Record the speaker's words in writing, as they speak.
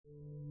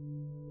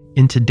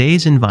in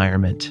today's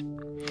environment,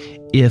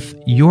 if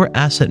your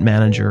asset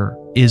manager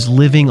is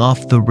living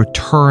off the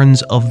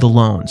returns of the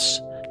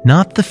loans,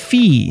 not the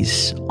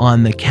fees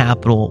on the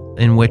capital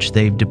in which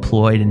they've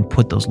deployed and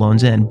put those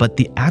loans in, but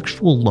the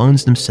actual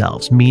loans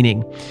themselves,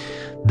 meaning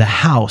the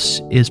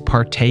house is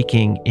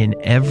partaking in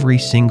every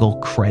single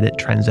credit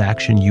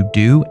transaction you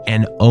do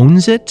and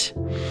owns it,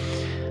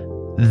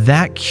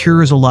 that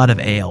cures a lot of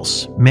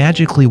ails.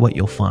 Magically, what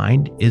you'll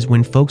find is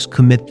when folks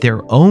commit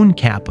their own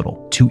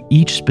capital to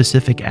each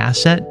specific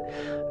asset,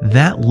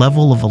 that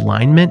level of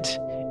alignment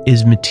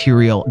is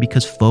material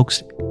because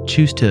folks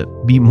choose to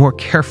be more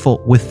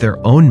careful with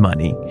their own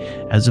money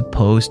as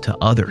opposed to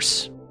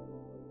others.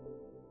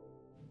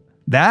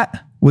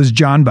 That was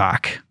John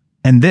Bach,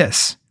 and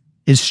this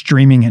is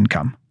Streaming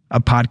Income, a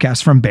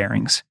podcast from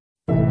Barings.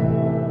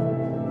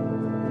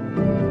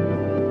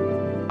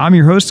 I'm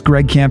your host,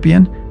 Greg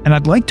Campion, and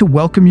I'd like to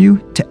welcome you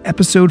to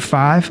episode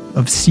 5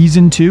 of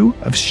season 2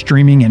 of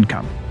Streaming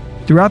Income.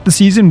 Throughout the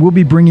season, we'll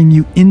be bringing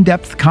you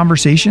in-depth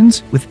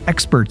conversations with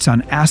experts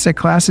on asset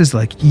classes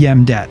like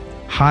EM debt,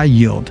 high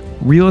yield,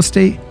 real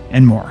estate,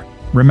 and more.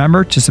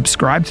 Remember to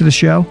subscribe to the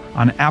show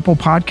on Apple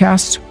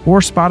Podcasts or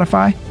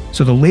Spotify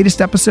so the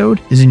latest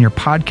episode is in your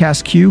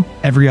podcast queue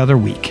every other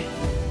week.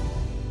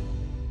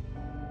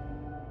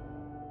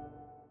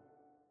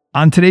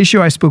 On today's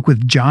show, I spoke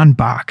with John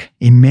Bach,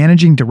 a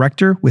managing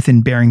director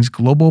within Barings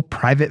Global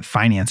Private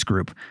Finance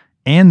Group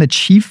and the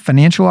chief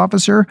financial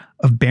officer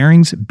of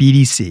Barings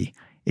BDC,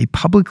 a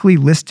publicly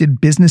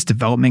listed business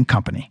development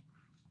company.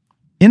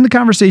 In the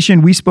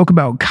conversation, we spoke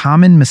about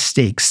common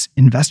mistakes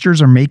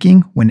investors are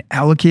making when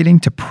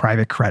allocating to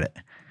private credit.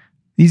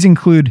 These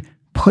include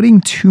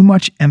putting too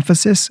much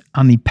emphasis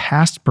on the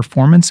past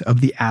performance of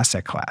the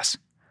asset class,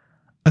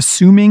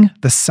 assuming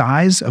the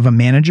size of a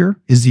manager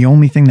is the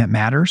only thing that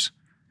matters,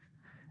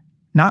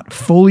 not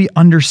fully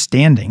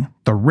understanding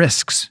the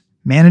risks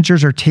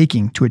managers are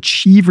taking to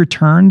achieve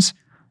returns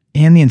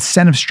and the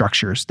incentive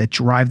structures that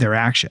drive their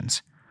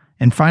actions,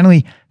 and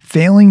finally,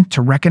 failing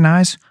to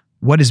recognize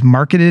what is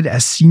marketed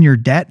as senior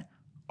debt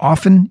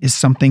often is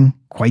something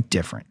quite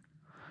different.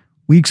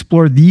 We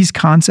explore these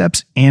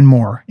concepts and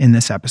more in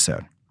this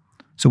episode.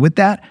 So with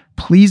that,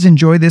 please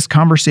enjoy this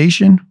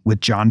conversation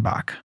with John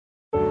Bach.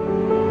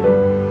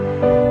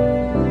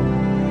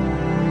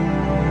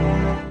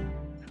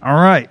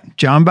 All right,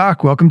 John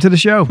Bach, welcome to the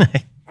show.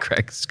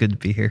 Greg, it's good to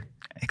be here.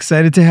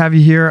 Excited to have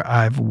you here.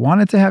 I've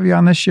wanted to have you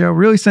on this show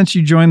really since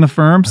you joined the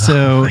firm.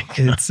 So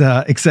it's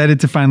excited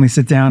to finally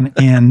sit down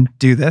and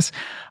do this.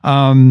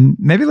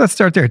 Maybe let's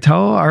start there.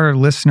 Tell our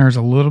listeners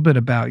a little bit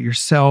about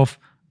yourself,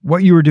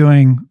 what you were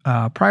doing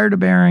prior to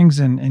Barings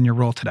and your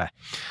role today.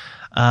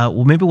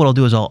 Well, maybe what I'll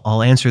do is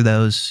I'll answer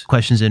those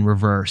questions in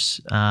reverse.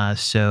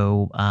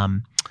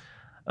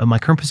 My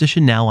current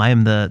position now, I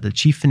am the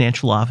Chief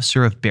Financial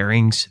Officer of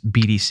Barings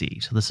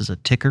BDC. So this is a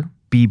ticker,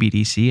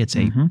 BBDC. It's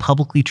a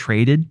publicly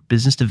traded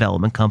business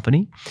development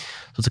company.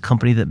 So it's a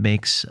company that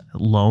makes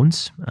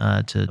loans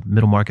to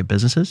middle market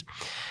businesses.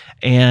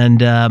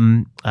 And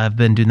I've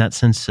been doing that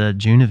since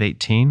June of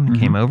 18 when I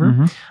came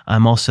over.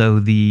 I'm also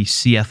the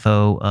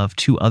CFO of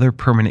 2 other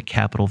permanent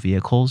capital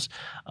vehicles,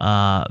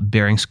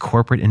 Barings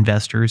Corporate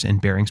Investors and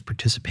Barings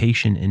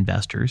Participation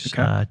Investors,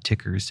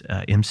 tickers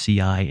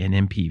MCI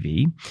and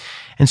MPV.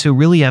 And so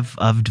really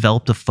I've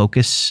developed a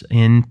focus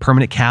in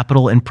permanent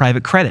capital and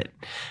private credit.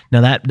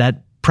 Now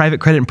that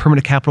private credit and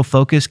permanent capital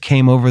focus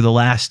came over the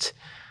last,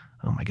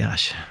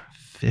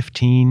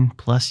 15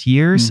 plus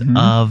years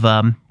of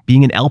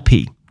being an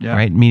LP. Yeah.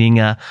 Right, meaning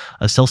a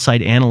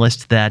sell-side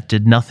analyst that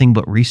did nothing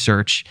but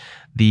research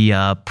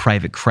the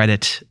private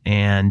credit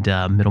and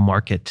middle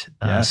market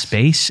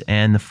space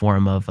and the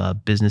form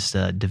of business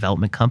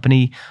development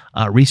company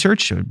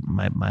research.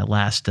 My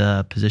last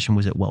position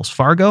was at Wells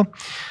Fargo.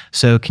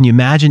 So can you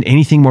imagine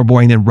anything more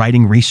boring than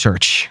writing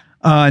research?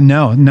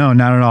 No, not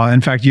at all.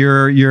 In fact,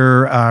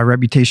 your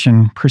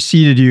reputation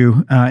preceded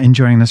you in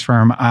joining this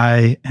firm.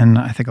 I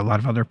think a lot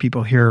of other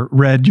people here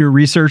read your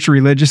research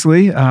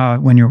religiously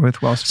when you were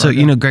with Wells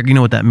Fargo. So, Greg, you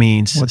know what that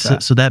means? What's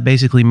that? So that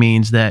basically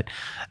means that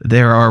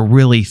there are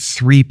really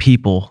 3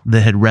 people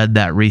that had read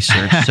that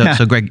research.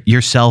 So Greg,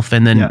 yourself,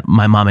 and then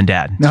my mom and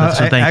dad.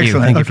 So thank you.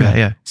 Thank you for that.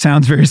 Yeah.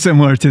 Sounds very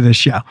similar to this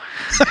show.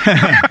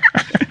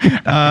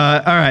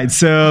 All right,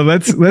 so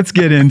let's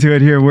get into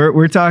it here.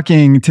 We're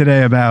talking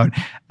today about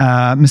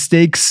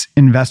mistakes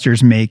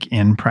investors make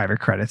in private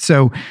credit.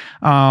 So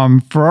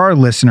for our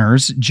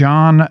listeners,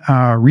 John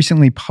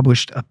recently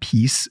published a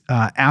piece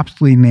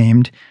aptly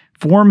named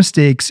 4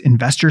 Mistakes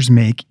Investors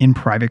Make in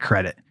Private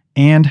Credit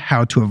and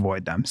How to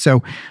Avoid Them.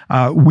 So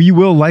we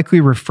will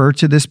likely refer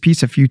to this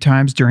piece a few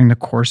times during the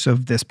course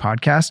of this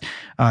podcast.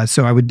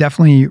 So I would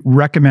definitely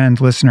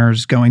recommend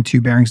listeners going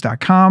to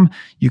Barings.com.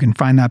 You can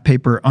find that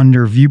paper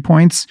under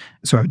Viewpoints.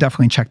 So I would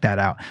definitely check that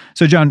out.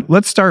 So John,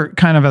 let's start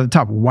kind of at the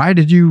top. Why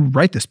did you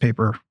write this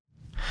paper?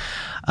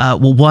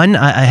 Well, one,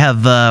 I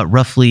have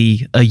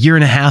roughly a year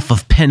and a half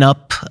of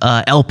pin-up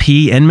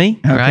LP in me,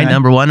 right?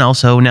 Number one,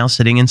 also now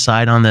sitting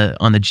inside on the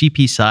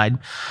GP side.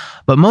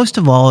 But most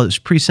of all, it's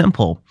pretty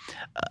simple.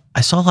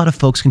 I saw a lot of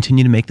folks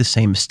continue to make the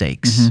same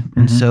mistakes.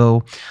 And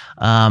so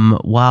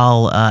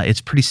while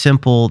it's pretty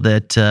simple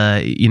that,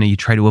 you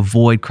try to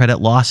avoid credit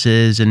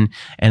losses and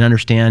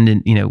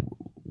understand,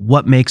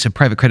 what makes a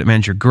private credit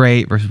manager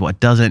great versus what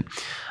doesn't,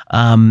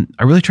 I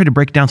really tried to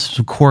break down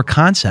some core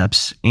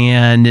concepts.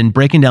 And in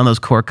breaking down those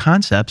core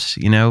concepts,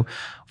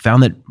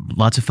 found that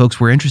lots of folks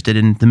were interested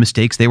in the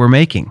mistakes they were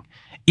making,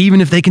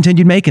 even if they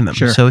continued making them.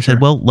 So I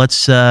said, well,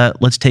 let's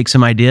take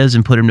some ideas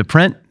and put them to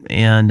print.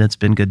 And it's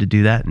been good to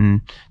do that, and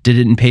did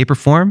it in paper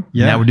form.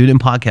 Yeah. Now we're doing it in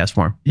podcast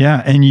form.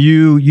 Yeah. And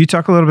you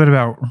talk a little bit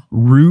about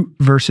root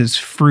versus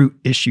fruit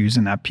issues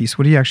in that piece.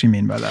 What do you actually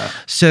mean by that?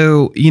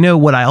 So,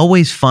 what I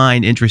always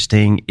find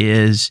interesting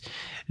is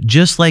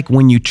just like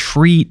when you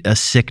treat a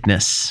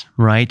sickness,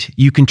 right?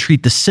 You can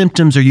treat the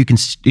symptoms or you can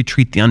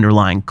treat the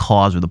underlying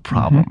cause or the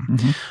problem.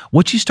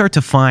 What you start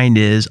to find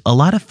is a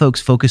lot of folks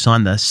focus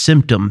on the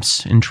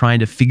symptoms and trying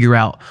to figure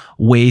out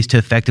ways to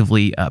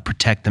effectively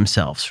protect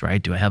themselves,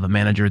 right? Do I have a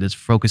manager that's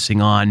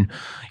focusing on,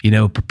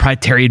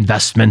 proprietary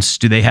investments?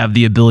 Do they have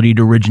the ability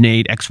to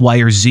originate X, Y,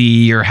 or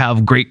Z, or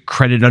have great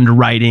credit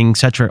underwriting, et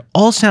cetera?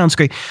 All sounds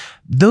great.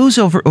 Those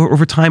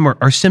over time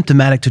are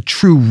symptomatic to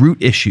true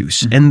root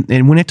issues. And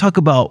when I talk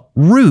about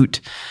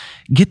root,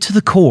 get to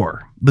the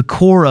core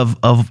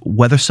of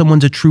whether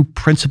someone's a true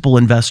principal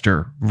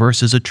investor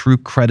versus a true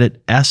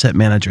credit asset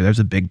manager. There's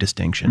a big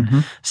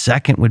distinction.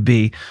 Second would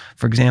be,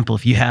 for example,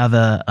 if you have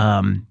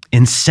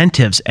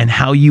incentives and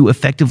how you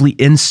effectively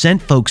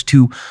incent folks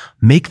to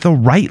make the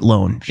right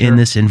loan in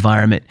this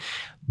environment.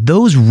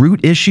 Those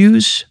root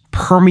issues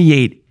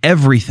permeate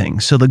everything.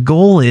 So the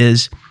goal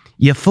is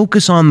you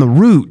focus on the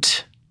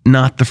root,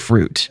 not the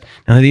fruit.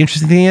 Now, the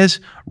interesting thing is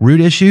root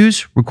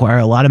issues require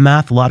a lot of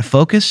math, a lot of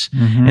focus,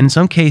 and in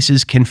some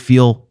cases can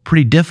feel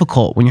pretty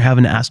difficult when you're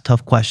having to ask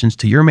tough questions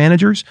to your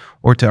managers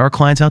or to our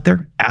clients out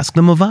there. Ask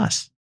them of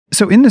us.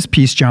 So in this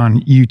piece,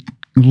 John, you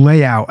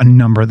lay out a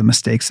number of the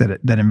mistakes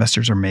that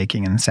investors are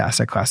making in this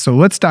asset class. So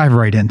let's dive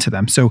right into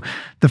them. So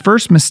the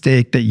first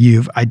mistake that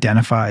you've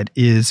identified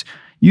is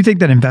you think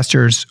that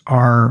investors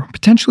are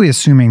potentially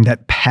assuming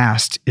that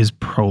past is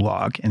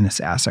prologue in this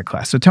asset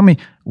class. So tell me,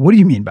 what do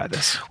you mean by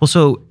this? Well,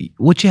 so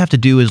what you have to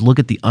do is look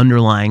at the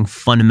underlying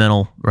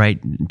fundamental, right,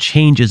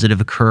 changes that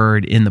have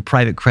occurred in the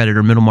private credit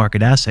or middle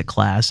market asset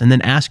class, and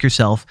then ask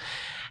yourself,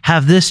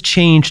 have this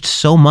changed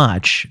so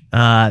much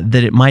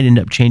that it might end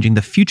up changing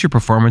the future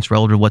performance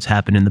relative to what's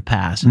happened in the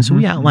past? And so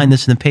we outline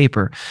this in the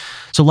paper.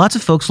 So lots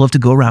of folks love to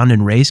go around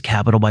and raise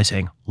capital by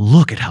saying,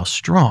 look at how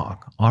strong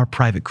our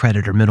private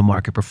credit or middle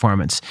market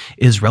performance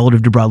is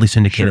relative to broadly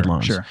syndicated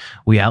loans.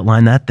 We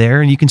outline that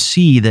there, and you can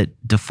see that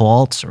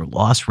defaults or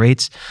loss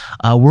rates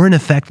were in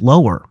effect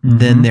lower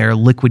than their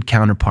liquid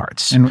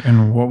counterparts.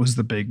 And what was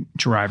the big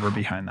driver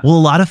behind that? Well, a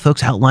lot of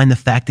folks outline the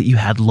fact that you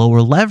had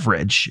lower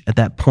leverage at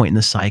that point in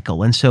the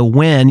cycle. And so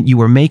when you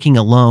were making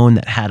a loan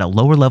that had a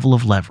lower level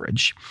of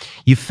leverage,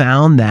 you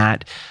found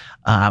that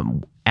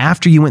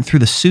after you went through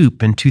the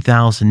soup in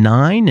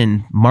 2009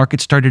 and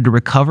markets started to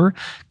recover,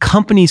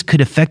 companies could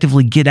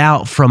effectively get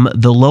out from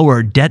the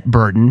lower debt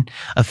burden,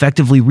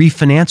 effectively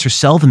refinance or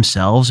sell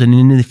themselves, and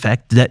in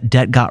effect, that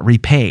debt got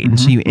repaid. And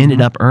so you ended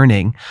up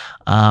earning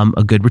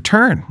a good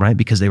return, right?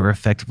 Because they were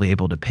effectively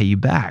able to pay you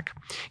back.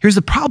 Here's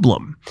the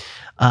problem.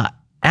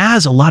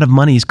 As a lot of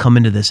money has come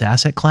into this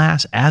asset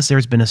class, as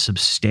there's been a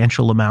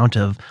substantial amount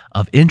of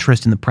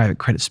interest in the private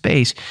credit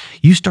space,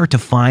 you start to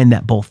find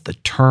that both the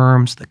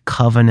terms, the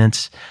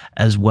covenants,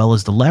 as well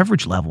as the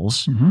leverage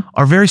levels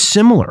are very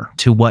similar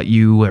to what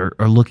you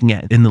are looking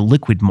at in the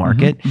liquid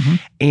market.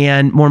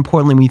 And more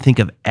importantly, when you think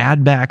of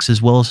add backs,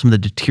 as well as some of the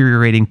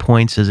deteriorating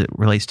points as it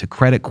relates to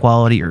credit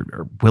quality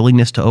or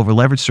willingness to over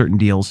leverage certain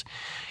deals,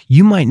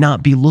 you might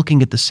not be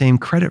looking at the same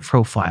credit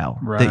profile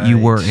that you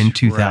were in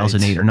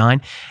 2008 or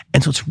 9.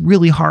 And so it's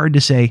really hard to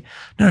say,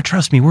 no,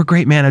 trust me, we're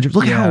great managers.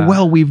 Look at how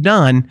well we've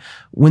done,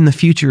 when the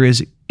future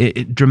is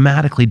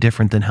dramatically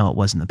different than how it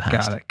was in the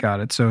past. Got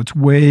it. So it's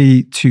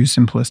way too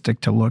simplistic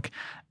to look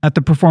at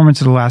the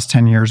performance of the last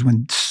 10 years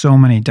when so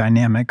many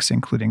dynamics,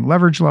 including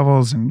leverage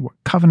levels and what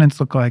covenants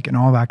look like and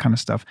all that kind of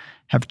stuff,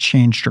 have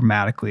changed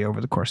dramatically over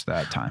the course of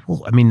that time.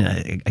 Well, I mean,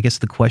 I guess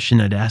the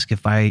question I'd ask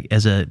if I,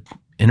 as a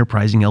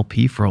enterprising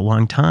LP for a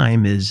long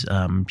time, is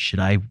should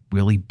I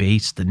really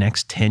base the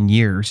next 10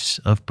 years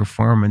of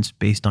performance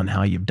based on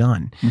how you've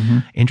done?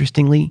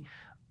 Interestingly,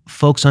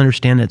 folks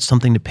understand that it's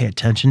something to pay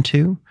attention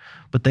to,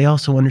 but they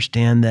also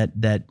understand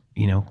that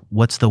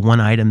what's the one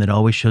item that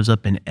always shows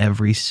up in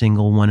every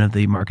single one of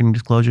the marketing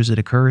disclosures that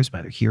occurs,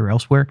 either here or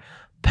elsewhere?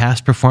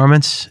 Past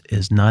performance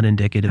is not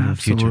indicative of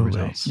future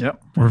results.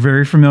 Yep. We're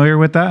very familiar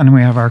with that, and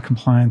we have our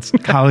compliance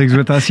colleagues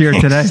with us here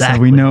today, so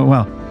we know it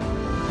well.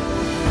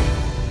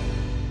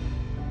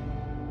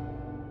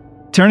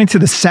 Turning to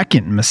the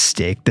second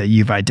mistake that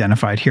you've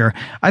identified here,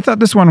 I thought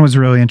this one was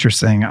really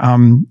interesting.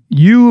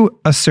 You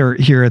assert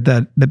here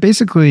that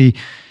basically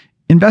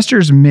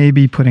investors may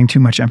be putting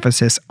too much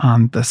emphasis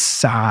on the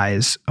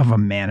size of a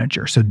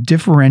manager, so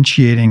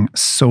differentiating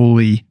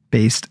solely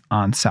based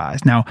on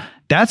size. Now,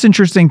 that's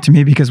interesting to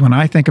me because when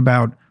I think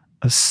about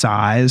a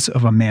size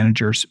of a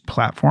manager's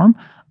platform,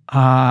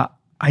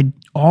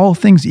 all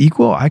things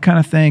equal, I kind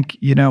of think,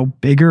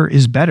 bigger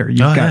is better. You've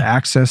got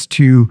access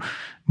to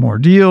more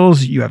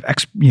deals. You have,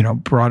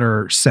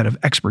 broader set of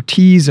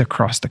expertise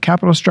across the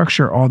capital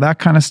structure, all that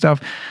kind of stuff.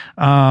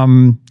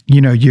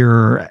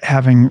 You're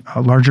having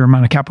a larger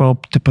amount of capital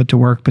to put to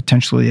work,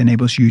 potentially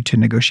enables you to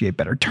negotiate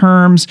better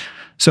terms.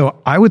 So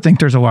I would think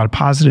there's a lot of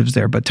positives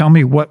there, but tell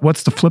me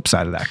what's the flip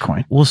side of that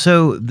coin? Well,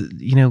 so,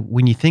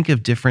 when you think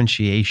of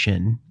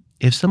differentiation,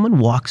 if someone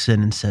walks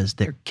in and says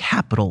their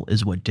capital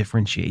is what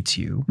differentiates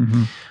you,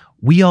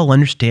 we all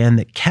understand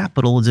that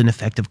capital is an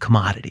effective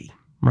commodity,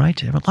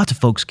 right? Lots of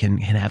folks can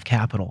have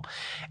capital.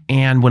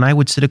 And when I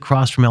would sit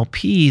across from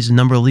LPs, a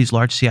number of these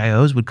large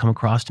CIOs would come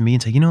across to me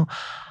and say,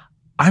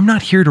 I'm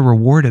not here to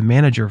reward a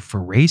manager for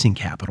raising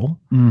capital.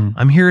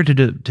 I'm here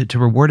to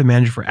reward a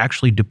manager for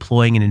actually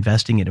deploying and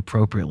investing it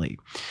appropriately.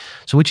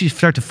 So what you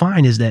start to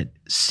find is that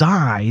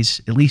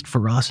size, at least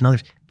for us and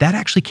others, that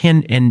actually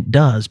can and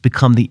does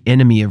become the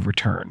enemy of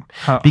return.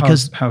 How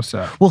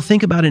so? Well,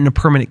 think about it in a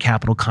permanent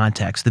capital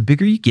context. The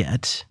bigger you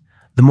get,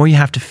 the more you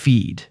have to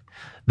feed.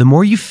 The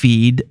more you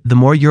feed, the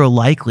more you're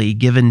likely,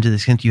 given to the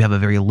extent you have a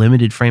very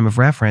limited frame of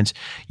reference,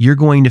 you're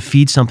going to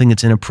feed something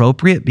that's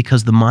inappropriate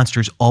because the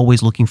monster's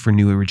always looking for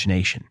new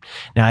origination.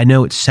 Now, I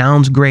know it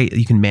sounds great that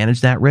you can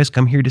manage that risk.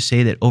 I'm here to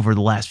say that over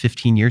the last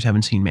 15 years, I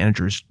haven't seen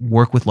managers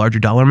work with larger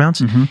dollar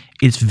amounts.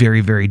 It's very,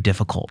 very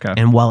difficult. Okay.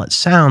 And while it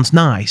sounds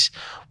nice,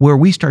 where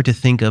we start to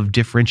think of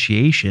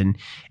differentiation,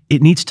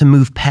 it needs to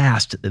move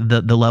past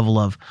the level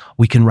of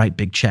we can write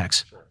big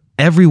checks.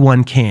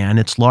 Everyone can.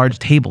 It's large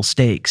table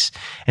stakes.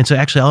 And so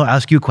actually, I'll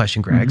ask you a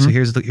question, Greg. So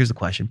here's the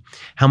question.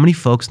 How many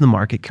folks in the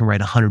market can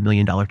write a $100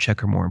 million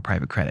check or more in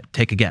private credit?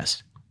 Take a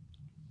guess.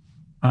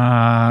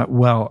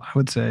 Well, I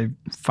would say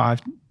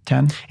 5,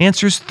 10.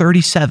 Answer's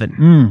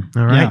 37.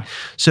 All right. Yeah.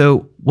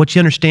 So what you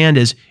understand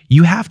is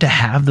you have to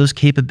have those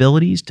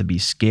capabilities to be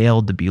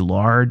scaled, to be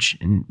large,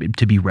 and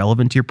to be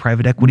relevant to your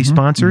private equity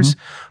sponsors.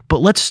 But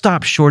let's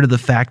stop short of the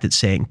fact that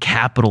saying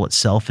capital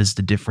itself is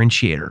the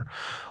differentiator.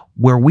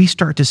 Where we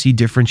start to see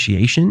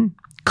differentiation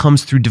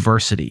comes through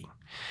diversity.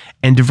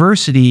 And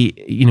diversity,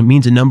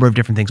 means a number of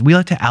different things. We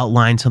like to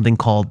outline something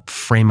called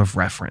frame of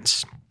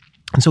reference.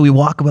 And so we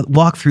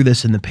walk through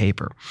this in the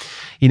paper.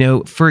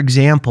 For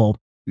example,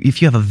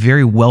 if you have a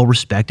very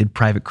well-respected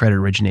private credit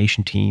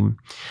origination team,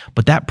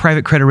 but that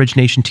private credit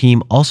origination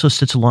team also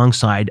sits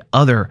alongside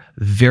other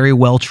very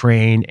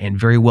well-trained and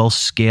very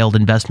well-scaled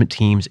investment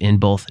teams in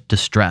both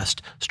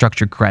distressed,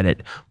 structured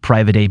credit,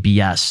 private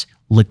ABS,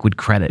 liquid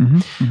credit.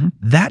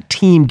 That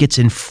team gets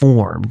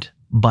informed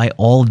by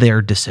all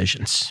their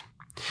decisions.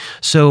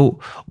 So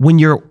when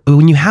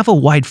you have a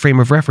wide frame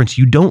of reference,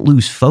 you don't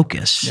lose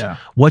focus. Yeah.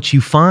 What you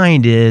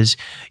find is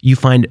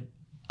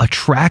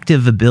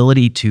attractive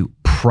ability to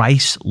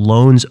price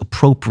loans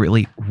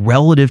appropriately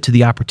relative to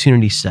the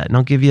opportunity set. And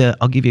I'll give you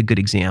a good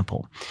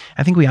example.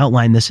 I think we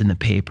outlined this in the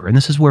paper, and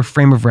this is where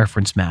frame of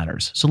reference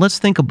matters. So let's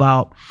think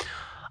about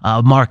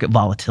market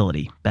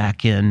volatility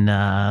back in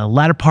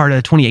latter part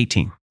of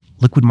 2018.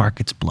 Liquid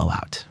markets blow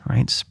out,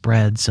 right?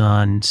 Spreads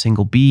on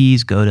single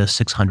Bs go to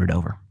 600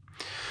 over.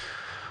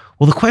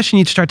 Well, the question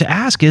you'd start to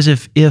ask is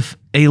if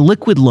a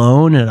liquid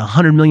loan at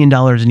 $100 million in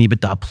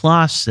EBITDA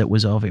plus that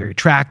was all very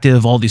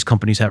attractive, all these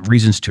companies have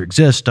reasons to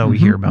exist. We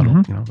hear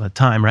about that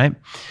time, right?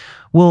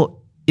 Well,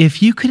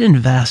 if you could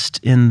invest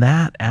in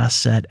that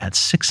asset at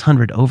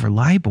 600 over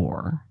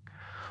LIBOR,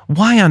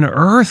 why on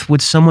earth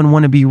would someone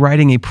want to be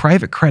writing a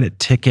private credit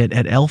ticket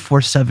at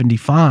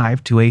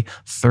L475 to a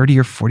 $30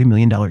 or $40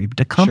 million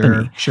EBITDA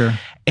company? Sure.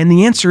 And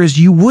the answer is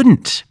you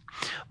wouldn't.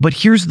 But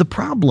here's the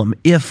problem.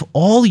 If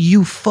all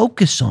you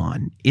focus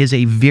on is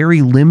a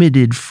very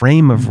limited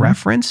frame of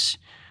reference,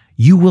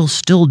 you will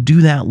still do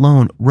that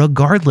loan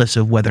regardless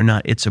of whether or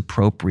not it's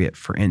appropriate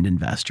for end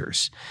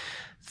investors.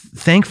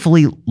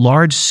 Thankfully,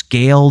 large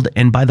scaled,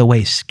 and by the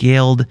way,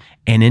 scaled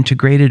and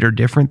integrated are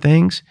different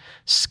things.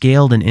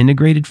 Scaled and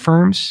integrated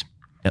firms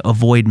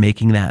avoid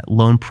making that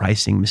loan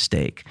pricing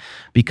mistake,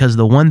 because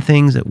the one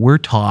things that we're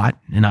taught,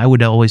 and I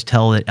would always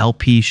tell that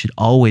LPs should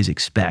always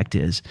expect,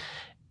 is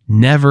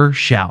never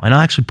shall, and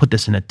I'll actually put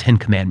this in a 10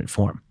 commandment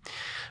form,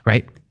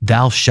 right?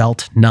 Thou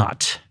shalt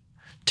not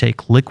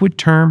take liquid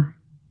term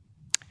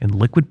and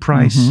liquid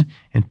price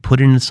and put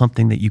it into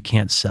something that you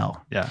can't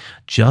sell. Yeah.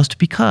 Just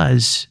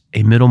because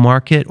a middle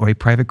market or a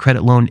private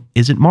credit loan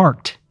isn't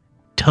marked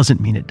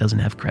doesn't mean it doesn't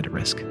have credit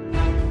risk.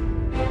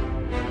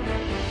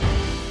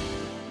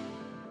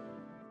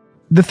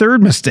 The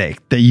third mistake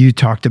that you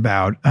talked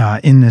about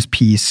in this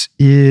piece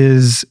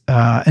is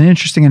an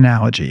interesting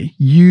analogy.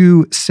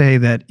 You say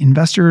that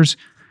investors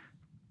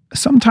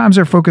sometimes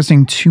are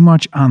focusing too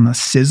much on the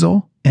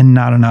sizzle and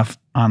not enough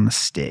on the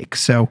steak.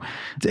 So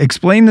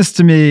explain this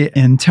to me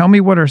and tell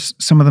me what are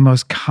some of the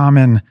most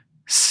common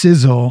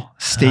sizzle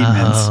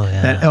statements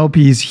that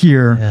LPs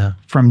hear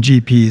from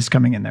GPs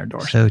coming in their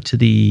doors. So to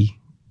the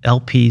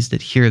LPs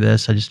that hear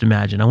this, I just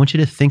imagine, I want you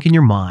to think in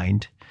your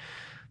mind,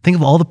 think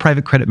of all the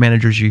private credit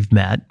managers you've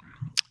met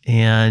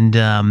and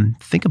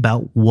think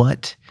about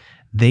what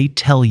they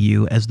tell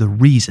you as the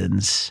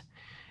reasons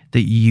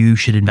that you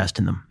should invest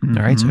in them.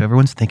 All right. So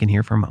everyone's thinking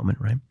here for a moment,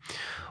 right?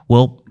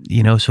 Well,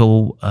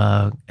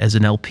 as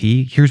an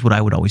LP, here's what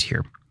I would always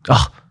hear.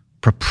 Oh,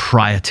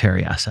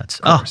 proprietary assets.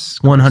 Course.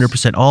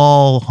 100%.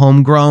 All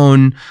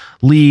homegrown,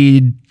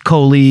 lead,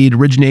 co-lead,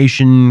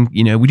 origination.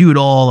 We do it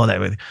all that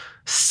way.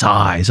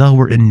 Size. Oh,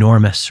 we're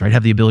enormous, right?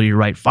 Have the ability to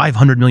write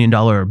 $500 million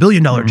or $1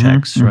 billion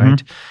checks,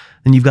 right?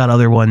 Then you've got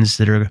other ones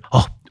that are,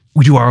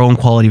 we do our own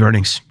quality of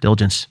earnings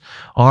diligence,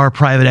 our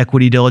private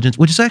equity diligence,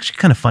 which is actually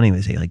kind of funny.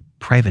 They say like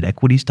private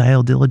equity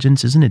style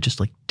diligence. Isn't it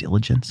just like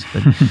diligence?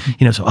 But,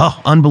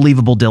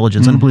 unbelievable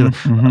diligence,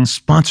 unbelievable.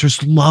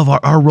 Sponsors love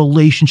our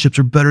relationships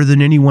are better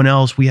than anyone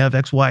else. We have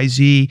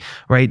XYZ,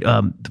 right?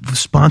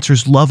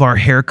 Sponsors love our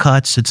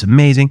haircuts. It's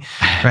amazing,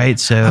 right?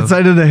 So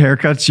outside of the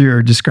haircuts,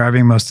 you're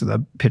describing most of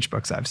the pitch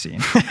books I've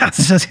seen.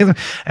 Actually,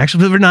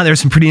 believe it or not,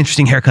 there's some pretty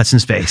interesting haircuts in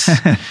space.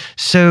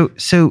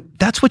 So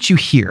that's what you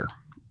hear.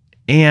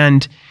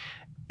 And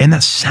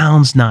that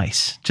sounds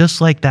nice, just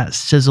like that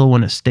sizzle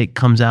when a steak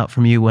comes out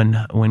from you when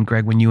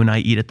you and I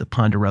eat at the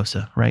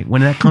Ponderosa, right?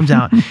 When that comes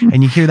out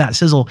and you hear that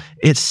sizzle,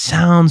 it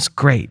sounds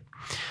great.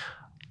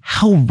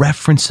 How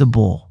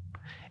referenceable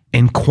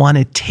and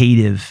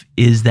quantitative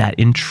is that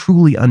in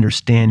truly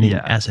understanding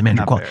asset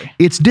manager quality?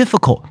 It's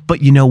difficult,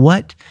 but you know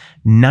what?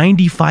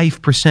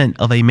 95%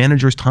 of a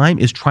manager's time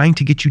is trying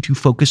to get you to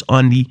focus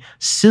on the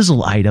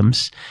sizzle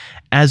items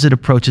as it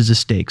approaches a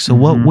steak. So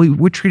what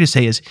we're trying to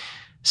say is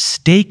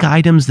steak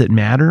items that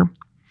matter.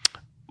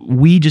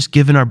 We just,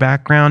 given our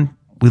background,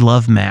 we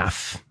love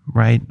math,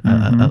 right?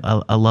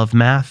 I love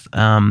math.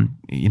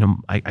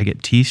 I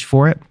get teased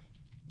for it.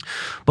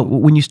 But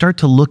when you start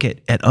to look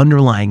at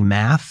underlying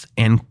math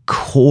and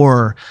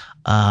core,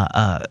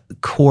 I'll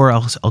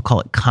call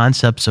it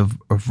concepts of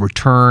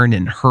return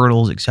and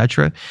hurdles, et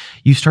cetera,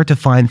 you start to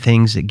find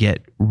things that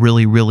get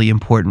really, really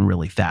important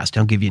really fast.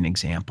 I'll give you an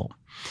example.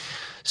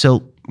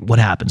 So what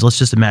happens? Let's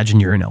just imagine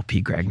you're an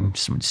LP, Greg, and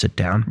someone sit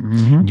down,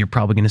 and you're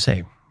probably going to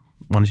say,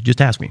 why don't you just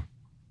ask me,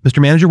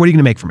 Mr. Manager, what are you going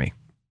to make for me?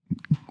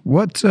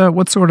 What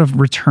sort of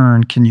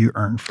return can you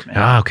earn for me?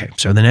 Okay.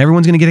 So then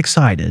everyone's going to get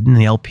excited, and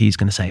the LP is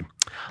going to say,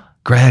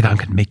 Greg, I'm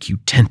going to make you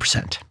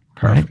 10%.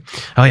 Right?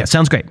 Oh yeah,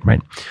 sounds great,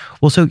 right?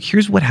 Well, so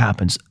here's what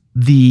happens.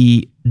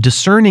 The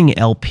discerning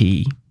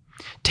LP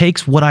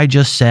takes what I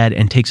just said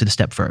and takes it a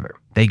step further.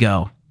 They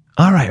go,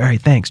 all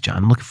right, thanks, John.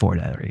 I'm looking forward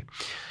to that already.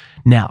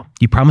 Now,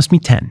 you promised me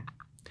 10.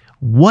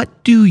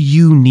 What do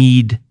you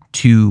need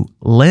to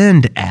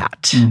lend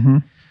at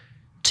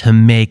to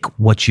make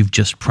what you've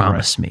just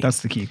promised me?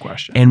 That's the key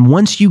question. And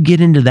once you get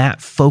into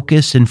that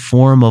focus and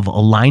form of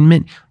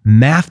alignment,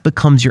 math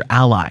becomes your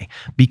ally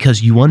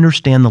because you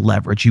understand the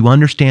leverage, you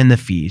understand the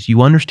fees,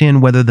 you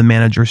understand whether the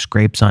manager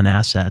scrapes on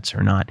assets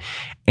or not,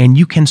 and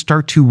you can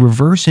start to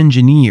reverse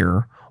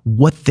engineer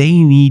what they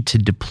need to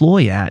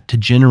deploy at to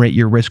generate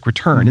your risk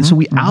return. And so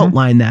we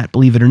outline that,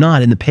 believe it or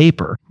not, in the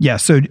paper. Yeah.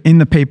 So in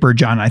the paper,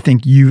 John, I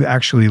think you've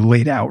actually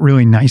laid out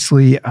really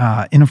nicely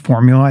in a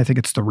formula. I think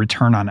it's the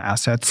return on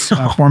assets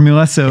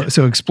formula.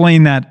 So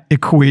explain that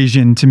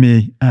equation to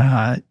me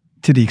to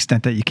the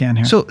extent that you can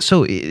here.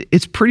 So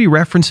it's pretty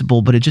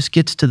referenceable, but it just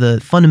gets to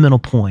the fundamental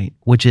point,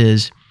 which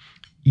is,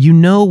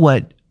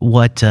 what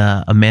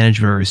a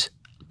manager's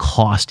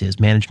cost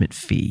is, management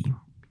fee.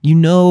 You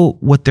know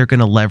what they're going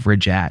to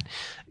leverage at.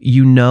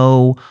 You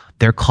know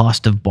their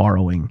cost of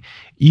borrowing.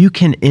 You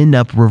can end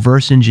up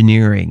reverse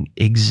engineering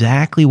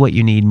exactly what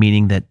you need,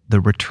 meaning that the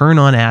return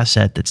on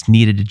asset that's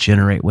needed to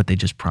generate what they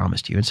just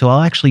promised you. And so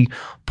I'll actually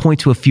point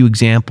to a few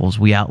examples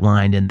we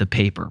outlined in the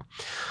paper.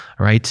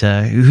 Right?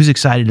 Who's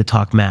excited to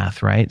talk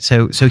math, right?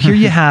 So here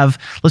you have,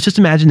 let's just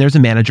imagine there's a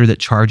manager that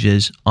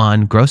charges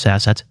on gross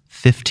assets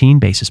 15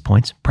 basis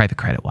points, private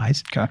credit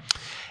wise. Okay.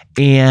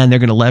 And they're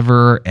going to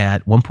lever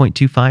at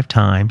 1.25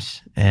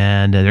 times,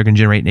 and they're going to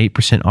generate an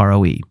 8%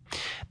 ROE.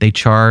 They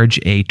charge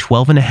a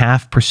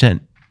 12.5%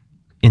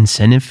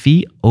 incentive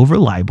fee over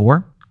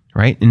LIBOR,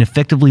 right? And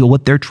effectively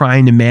what they're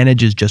trying to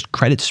manage is just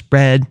credit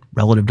spread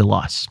relative to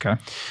loss.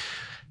 Okay.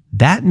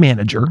 That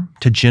manager,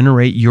 to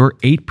generate your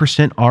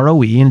 8%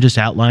 ROE, and just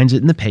outlines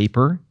it in the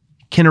paper,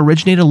 can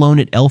originate a loan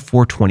at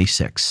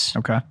L426.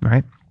 Okay.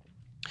 Right?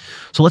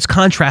 So let's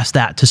contrast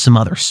that to some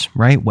others,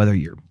 right? Whether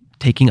you're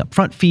taking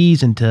upfront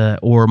fees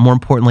or more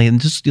importantly, and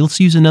just let's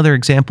use another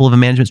example of a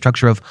management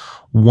structure of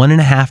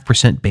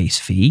 1.5% base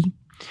fee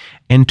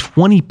and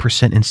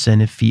 20%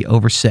 incentive fee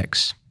over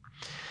 6.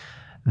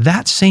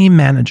 That same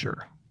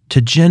manager, to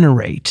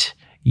generate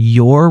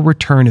your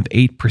return of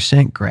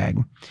 8%,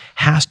 Greg,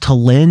 has to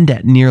lend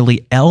at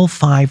nearly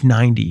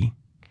L590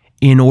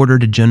 in order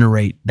to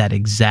generate that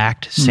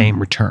exact same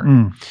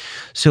return.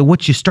 So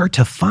what you start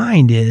to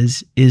find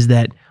is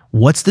that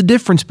what's the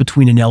difference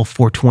between an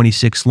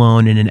L426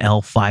 loan and an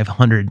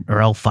L500 or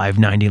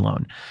L590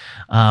 loan?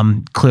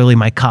 Clearly,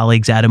 my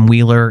colleagues Adam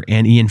Wheeler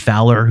and Ian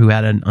Fowler, who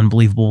had an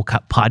unbelievable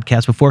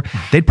podcast before,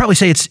 they'd probably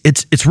say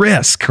it's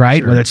risk,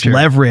 right? Whether it's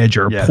leverage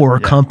or poorer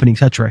company, et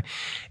cetera.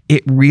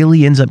 It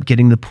really ends up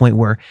getting to the point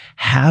where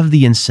have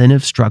the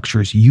incentive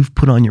structures you've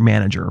put on your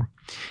manager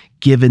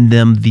given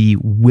them the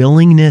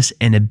willingness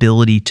and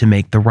ability to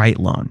make the right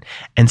loan.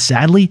 And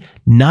sadly,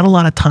 not a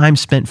lot of time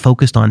spent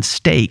focused on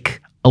stake.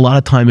 A lot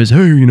of time is,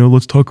 hey,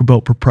 let's talk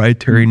about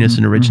proprietariness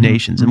and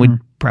originations. And we'd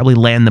probably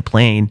land the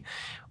plane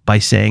by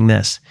saying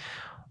this.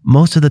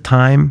 Most of the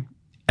time,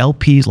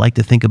 LPs like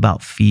to think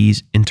about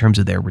fees in terms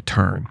of their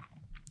return.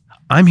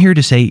 I'm here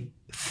to say,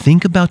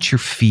 think about your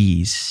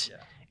fees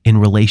in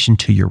relation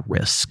to your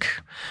risk,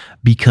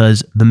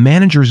 because the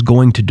manager is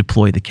going to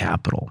deploy the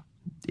capital.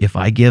 If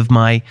I give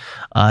my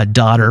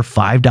daughter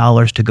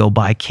 $5 to go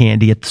buy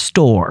candy at the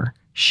store,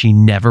 she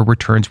never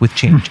returns with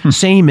change.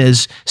 Same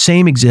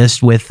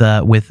exists with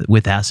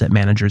asset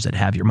managers that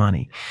have your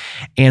money.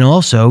 And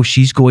also,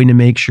 she's going to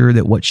make sure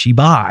that what she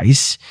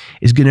buys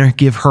is going to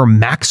give her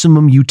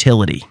maximum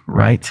utility,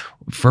 right?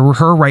 For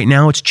her right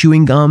now, it's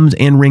chewing gums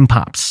and ring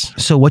pops.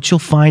 So what you'll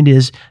find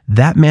is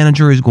that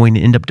manager is going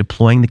to end up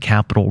deploying the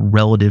capital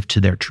relative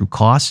to their true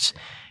costs.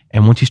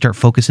 And once you start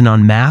focusing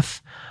on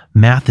math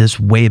is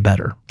way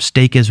better.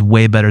 Steak is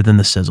way better than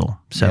the sizzle.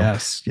 So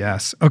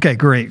yes. Okay,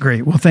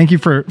 great. Well, thank you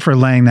for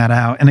laying that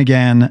out. And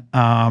again,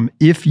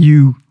 if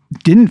you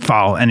didn't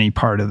follow any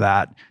part of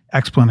that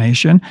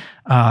explanation,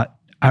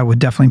 I would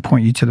definitely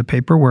point you to the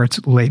paper where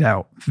it's laid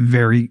out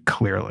very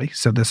clearly.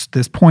 So this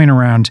point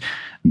around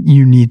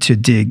you need to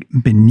dig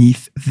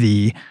beneath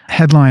the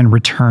headline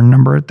return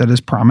number that is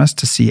promised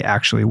to see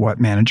actually what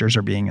managers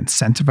are being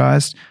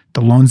incentivized.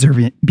 The loans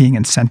they're being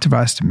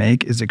incentivized to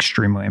make is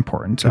extremely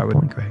important. So I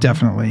would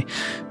definitely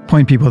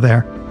point people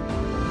there.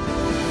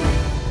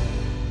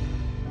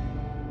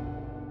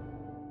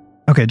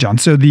 Okay, John.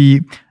 So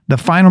the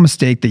final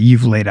mistake that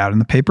you've laid out in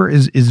the paper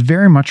is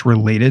very much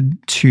related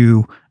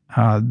to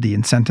the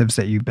incentives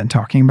that you've been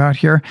talking about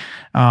here,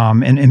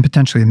 and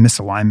potentially a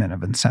misalignment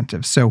of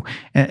incentives. So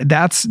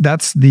that's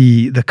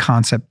the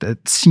concept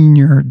that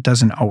senior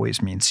doesn't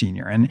always mean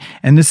senior, and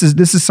this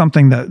is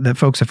something that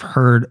folks have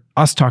heard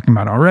us talking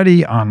about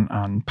already on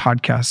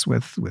podcasts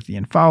with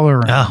Ian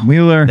Fowler and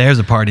Wheeler. There's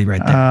a party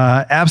right there.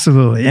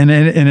 Absolutely, and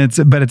it's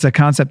a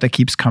concept that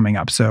keeps coming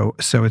up. So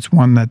it's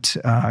one that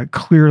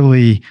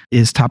clearly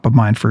is top of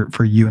mind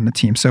for you and the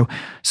team. So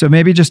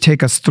maybe just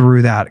take us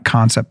through that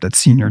concept that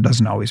senior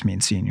doesn't always mean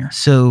senior.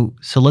 So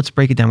let's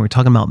break it down. We're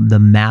talking about the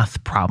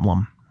math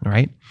problem,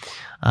 right?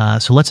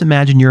 So let's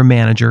imagine you're a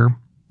manager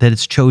that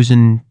has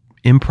chosen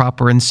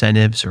improper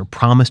incentives or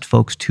promised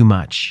folks too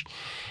much.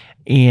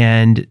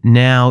 And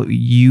now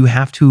you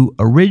have to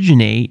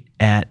originate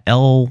at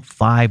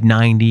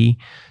L590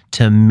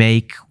 to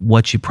make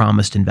what you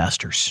promised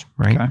investors,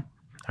 right? Okay.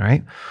 All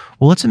right.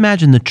 Well, let's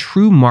imagine the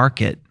true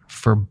market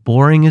for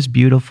boring is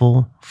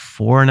beautiful,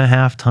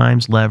 4.5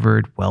 times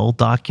levered,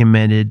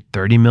 well-documented,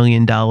 $30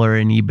 million in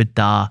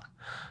EBITDA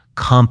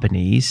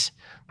companies.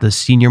 The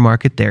senior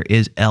market there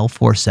is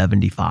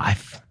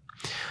L475.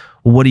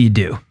 Well, what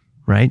do?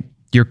 Right?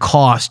 Your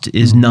cost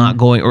is not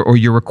going, or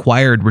your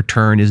required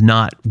return is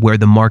not where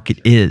the market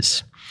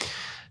is.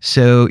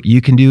 So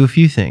you can do a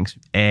few things.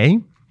 A,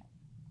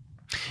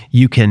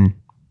 you can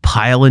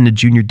pile into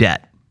junior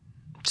debt.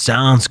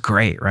 Sounds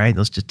great, right?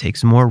 Let's just take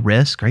some more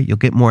risk, right? You'll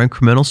get more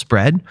incremental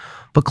spread.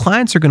 But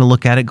clients are going to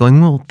look at it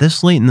going, well,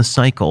 this late in the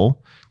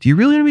cycle, do you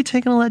really want to be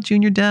taking all that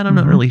junior debt? I'm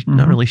not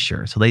really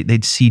sure. So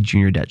they'd see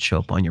junior debt show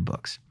up on your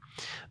books.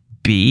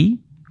 B,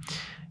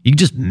 you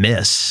just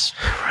miss,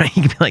 right?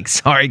 You can be like,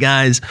 sorry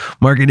guys,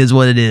 market is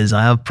what it is.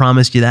 I have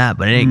promised you that,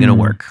 but it ain't going to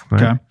work.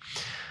 Right? Okay.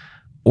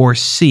 Or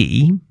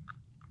C,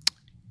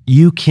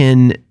 you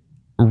can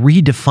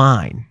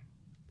redefine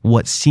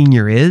what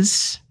senior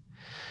is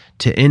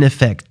to, in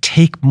effect,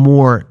 take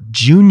more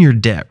junior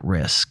debt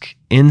risk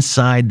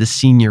inside the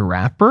senior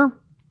wrapper,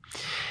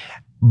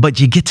 but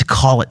you get to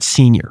call it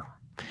senior.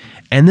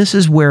 And this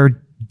is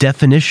where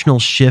definitional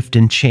shift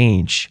and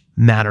change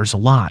matters a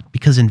lot,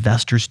 because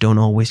investors don't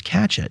always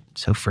catch it.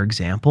 So for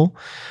example,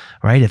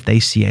 right, if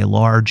they see a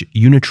large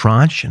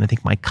unitranche, and I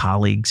think my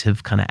colleagues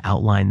have kind of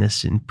outlined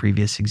this in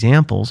previous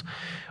examples,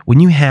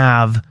 when you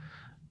have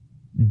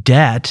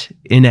debt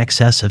in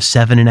excess of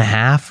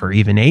 7.5 or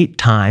even 8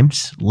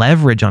 times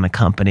leverage on a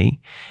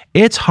company,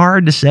 it's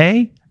hard to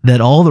say that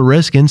all the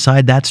risk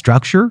inside that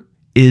structure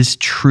is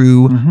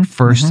true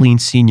first lien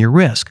senior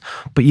risk.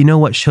 But you know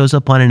what shows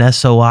up on an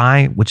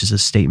SOI, which is a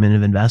statement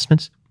of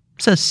investments?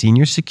 It says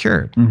senior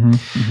secured.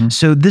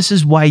 So this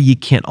is why you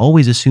can't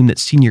always assume that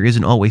senior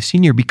isn't always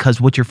senior,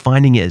 because what you're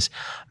finding is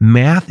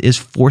math is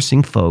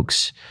forcing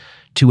folks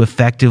to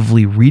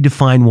effectively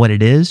redefine what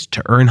it is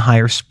to earn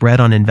higher spread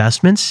on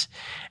investments.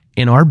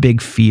 And our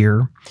big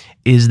fear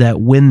is that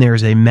when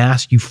there's a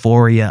mass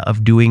euphoria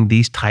of doing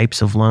these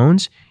types of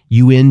loans,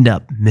 you end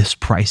up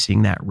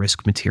mispricing that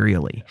risk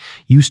materially.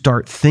 You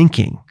start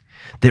thinking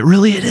that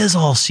really it is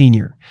all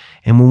senior.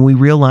 And when we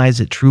realize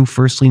that true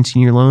first lien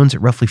senior loans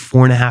at roughly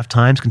 4.5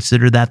 times,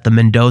 consider that the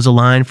Mendoza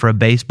line for a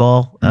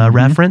baseball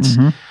reference,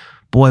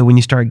 Boy, when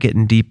you start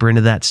getting deeper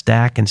into that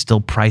stack and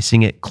still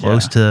pricing it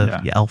close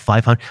to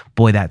L500,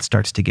 boy, that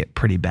starts to get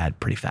pretty bad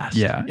pretty fast.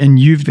 Yeah, and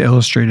you've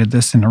illustrated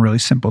this in a really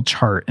simple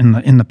chart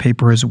in the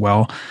paper as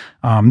well,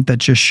 that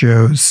just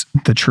shows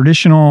the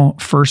traditional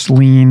first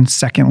lien,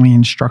 second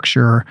lien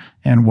structure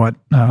and what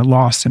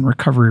loss and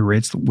recovery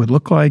rates would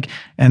look like,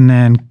 and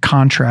then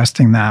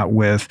contrasting that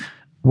with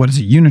what does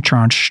a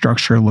unitranche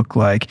structure look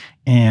like.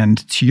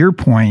 And to your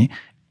point,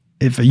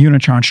 if a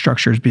unitranche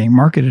structure is being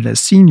marketed as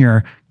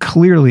senior,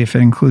 clearly if it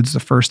includes the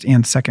first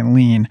and second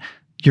lien,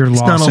 your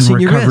loss and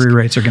recovery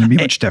rates are going to be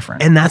much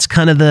different. And that's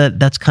kind of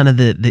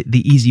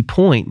the easy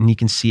point, and you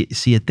can see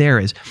it there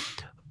is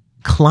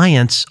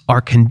clients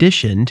are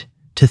conditioned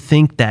to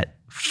think that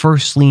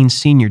first lien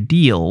senior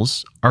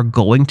deals are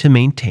going to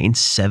maintain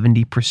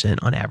 70%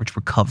 on average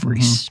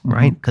recoveries,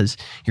 right? Because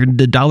you're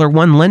the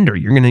 $1 lender,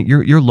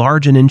 you're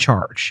large and in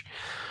charge.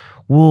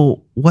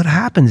 Well, what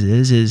happens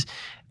is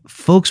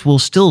folks will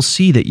still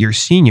see that you're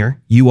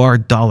senior, you are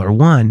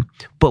 $1,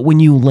 but when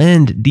you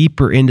lend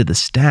deeper into the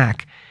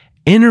stack,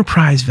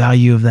 enterprise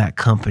value of that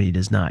company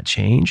does not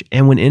change.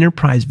 And when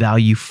enterprise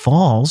value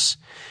falls,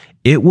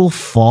 it will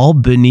fall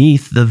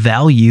beneath the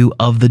value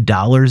of the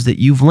dollars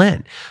that you've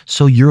lent.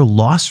 So your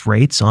loss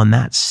rates on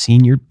that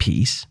senior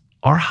piece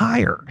are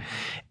higher.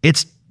 You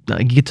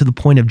get to the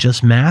point of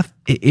just math.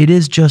 It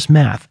is just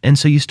math. And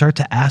so you start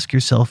to ask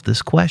yourself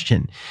this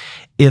question.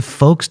 If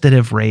folks that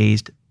have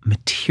raised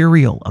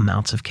material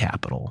amounts of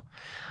capital,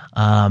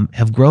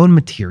 have grown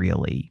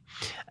materially,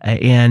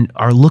 and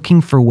are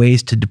looking for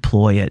ways to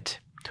deploy it,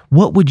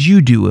 what would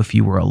you do if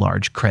you were a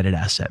large credit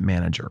asset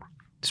manager?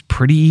 It's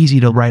pretty easy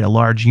to write a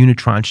large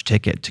unitranche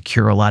ticket to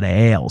cure a lot of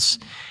ails.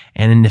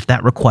 And if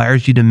that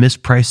requires you to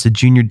misprice the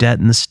junior debt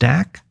in the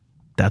stack,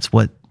 that's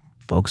what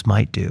folks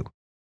might do.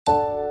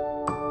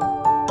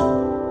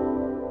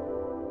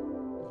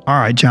 All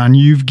right, John,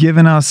 you've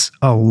given us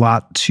a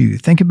lot to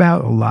think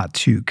about, a lot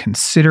to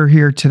consider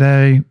here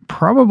today.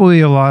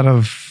 Probably a lot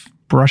of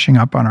brushing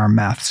up on our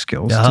math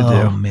skills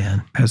to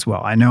do as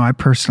well. I know I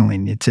personally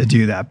need to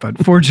do that, but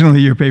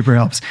fortunately your paper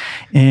helps.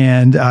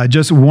 And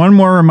just one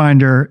more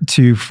reminder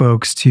to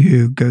folks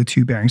to go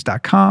to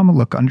Barings.com,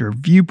 look under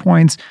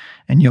viewpoints,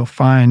 and you'll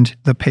find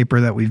the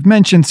paper that we've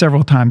mentioned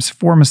several times,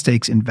 4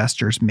 mistakes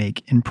investors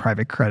make in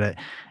private credit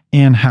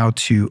and how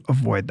to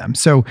avoid them.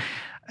 So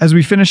as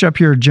we finish up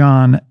here,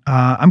 John,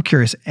 I'm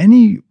curious,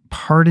 any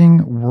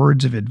parting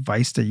words of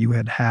advice that you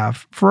would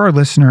have for our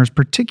listeners,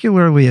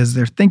 particularly as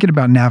they're thinking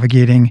about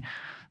navigating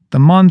the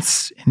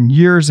months and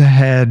years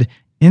ahead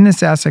in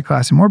this asset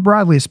class, and more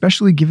broadly,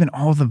 especially given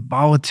all the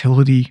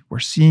volatility we're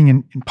seeing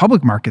in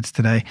public markets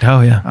today?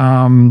 Oh, yeah.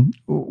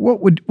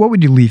 What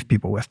would you leave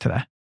people with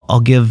today? I'll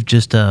give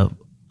just a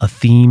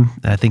theme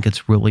that I think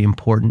it's really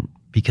important,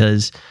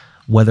 because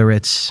whether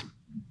it's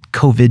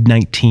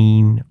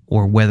COVID-19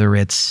 or whether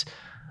it's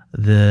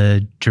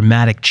the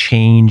dramatic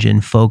change in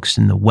folks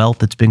and the wealth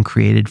that's been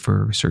created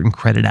for certain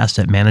credit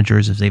asset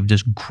managers as they've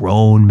just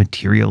grown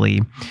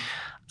materially,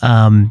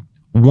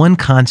 one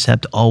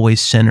concept always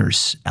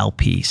centers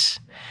LPs,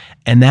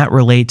 and that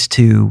relates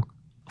to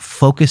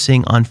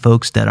focusing on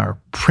folks that are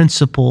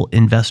principal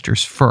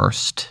investors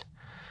first,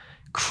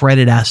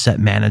 credit asset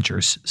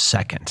managers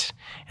second.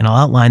 And I'll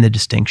outline the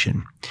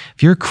distinction.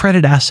 If you're a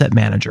credit asset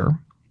manager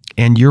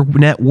and your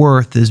net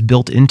worth is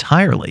built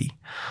entirely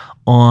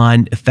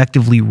on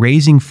effectively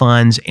raising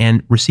funds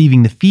and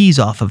receiving the fees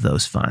off of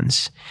those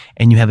funds,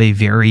 and you have a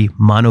very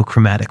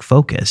monochromatic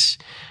focus,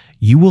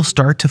 you will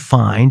start to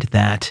find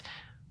that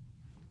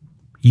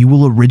you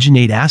will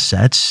originate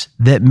assets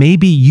that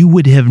maybe you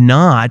would have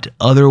not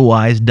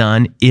otherwise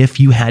done if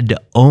you had to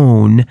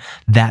own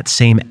that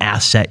same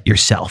asset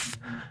yourself,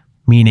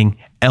 meaning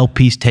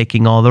LPs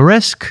taking all the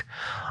risk.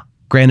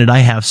 Granted, I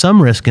have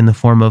some risk in the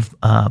form of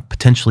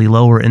potentially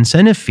lower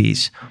incentive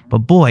fees, but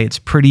boy, it's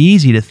pretty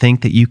easy to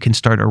think that you can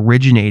start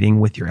originating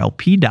with your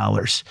LP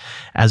dollars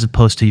as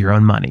opposed to your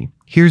own money.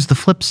 Here's the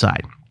flip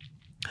side.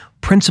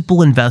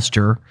 Principal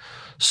investor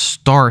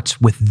starts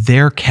with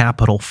their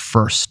capital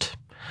first,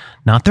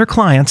 not their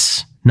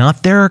clients,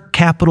 not their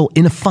capital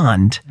in a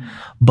fund,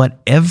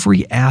 but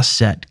every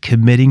asset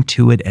committing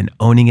to it and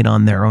owning it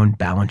on their own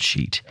balance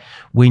sheet.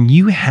 When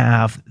you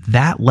have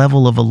that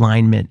level of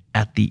alignment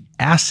at the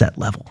asset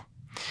level,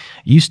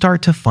 you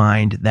start to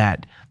find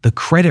that the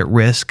credit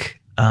risk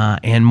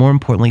and more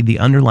importantly, the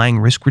underlying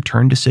risk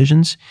return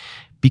decisions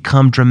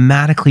become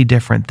dramatically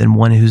different than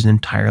one who's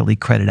entirely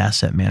credit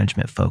asset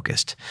management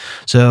focused.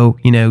 So,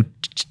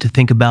 to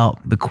think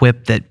about the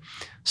quip that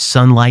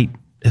sunlight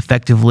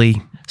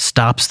effectively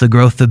stops the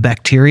growth of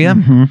bacteria.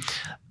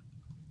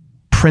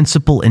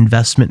 Principal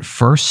investment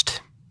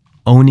first,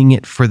 owning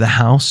it for the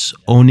house,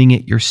 owning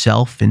it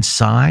yourself in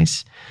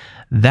size.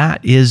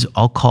 That is,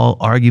 I'll call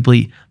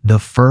arguably the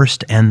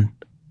first and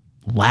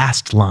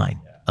last line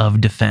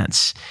of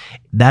defense.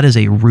 That is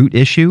a root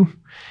issue,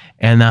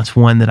 and that's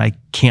one that I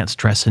can't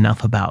stress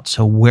enough about.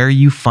 So where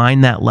you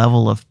find that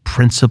level of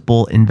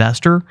principal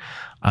investor,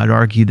 I'd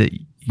argue that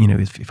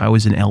if I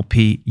was an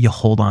LP, you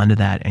hold on to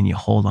that and you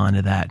hold on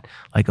to that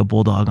like a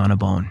bulldog on a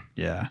bone.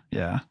 Yeah.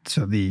 Yeah.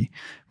 So the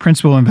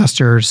principal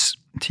investors,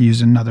 to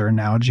use another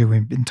analogy,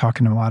 we've been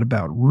talking a lot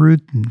about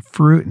root and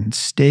fruit and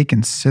steak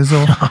and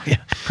sizzle. Oh, yeah.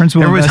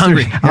 Principal Everyone's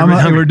investors,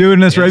 hungry. We're doing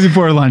this right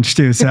before lunch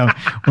too. So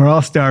we're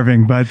all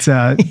starving, but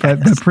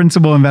the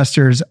principal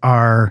investors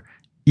are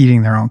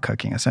eating their own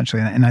cooking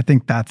essentially. And I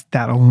think that's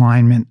that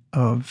alignment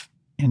of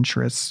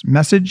interests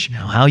message.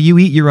 Now, how you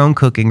eat your own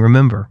cooking,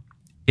 remember,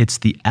 it's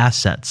the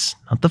assets,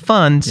 not the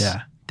funds,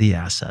 the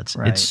assets.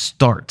 Right. It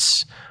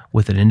starts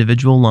with an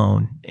individual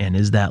loan, and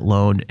is that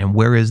loan, and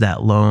where is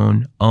that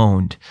loan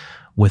owned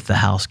with the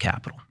house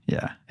capital?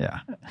 Yeah, yeah.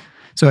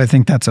 So I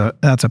think that's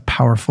a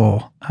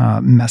powerful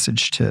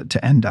message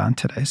to end on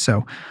today.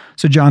 So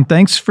John,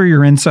 thanks for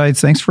your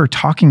insights. Thanks for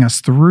talking us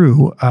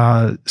through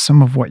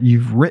some of what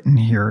you've written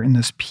here in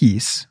this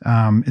piece.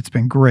 It's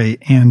been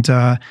great, and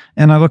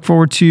I look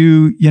forward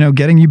to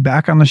getting you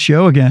back on the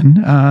show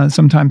again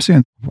sometime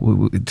soon.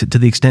 To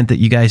the extent that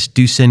you guys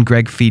do send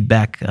Greg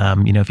feedback,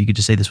 if you could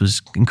just say this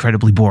was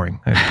incredibly boring,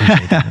 I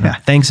appreciate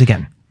that. Thanks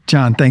again,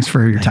 John. Thanks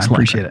for your time.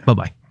 Appreciate it.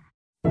 Bye-bye.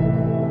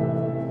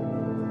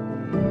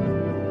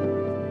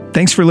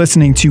 Thanks for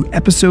listening to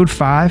episode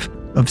 5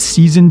 of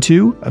season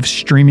 2 of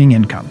Streaming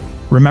Income.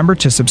 Remember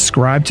to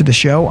subscribe to the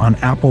show on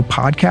Apple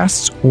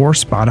Podcasts or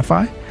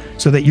Spotify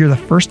so that you're the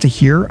first to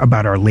hear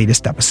about our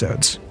latest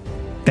episodes.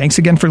 Thanks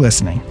again for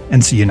listening,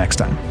 and see you next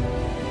time.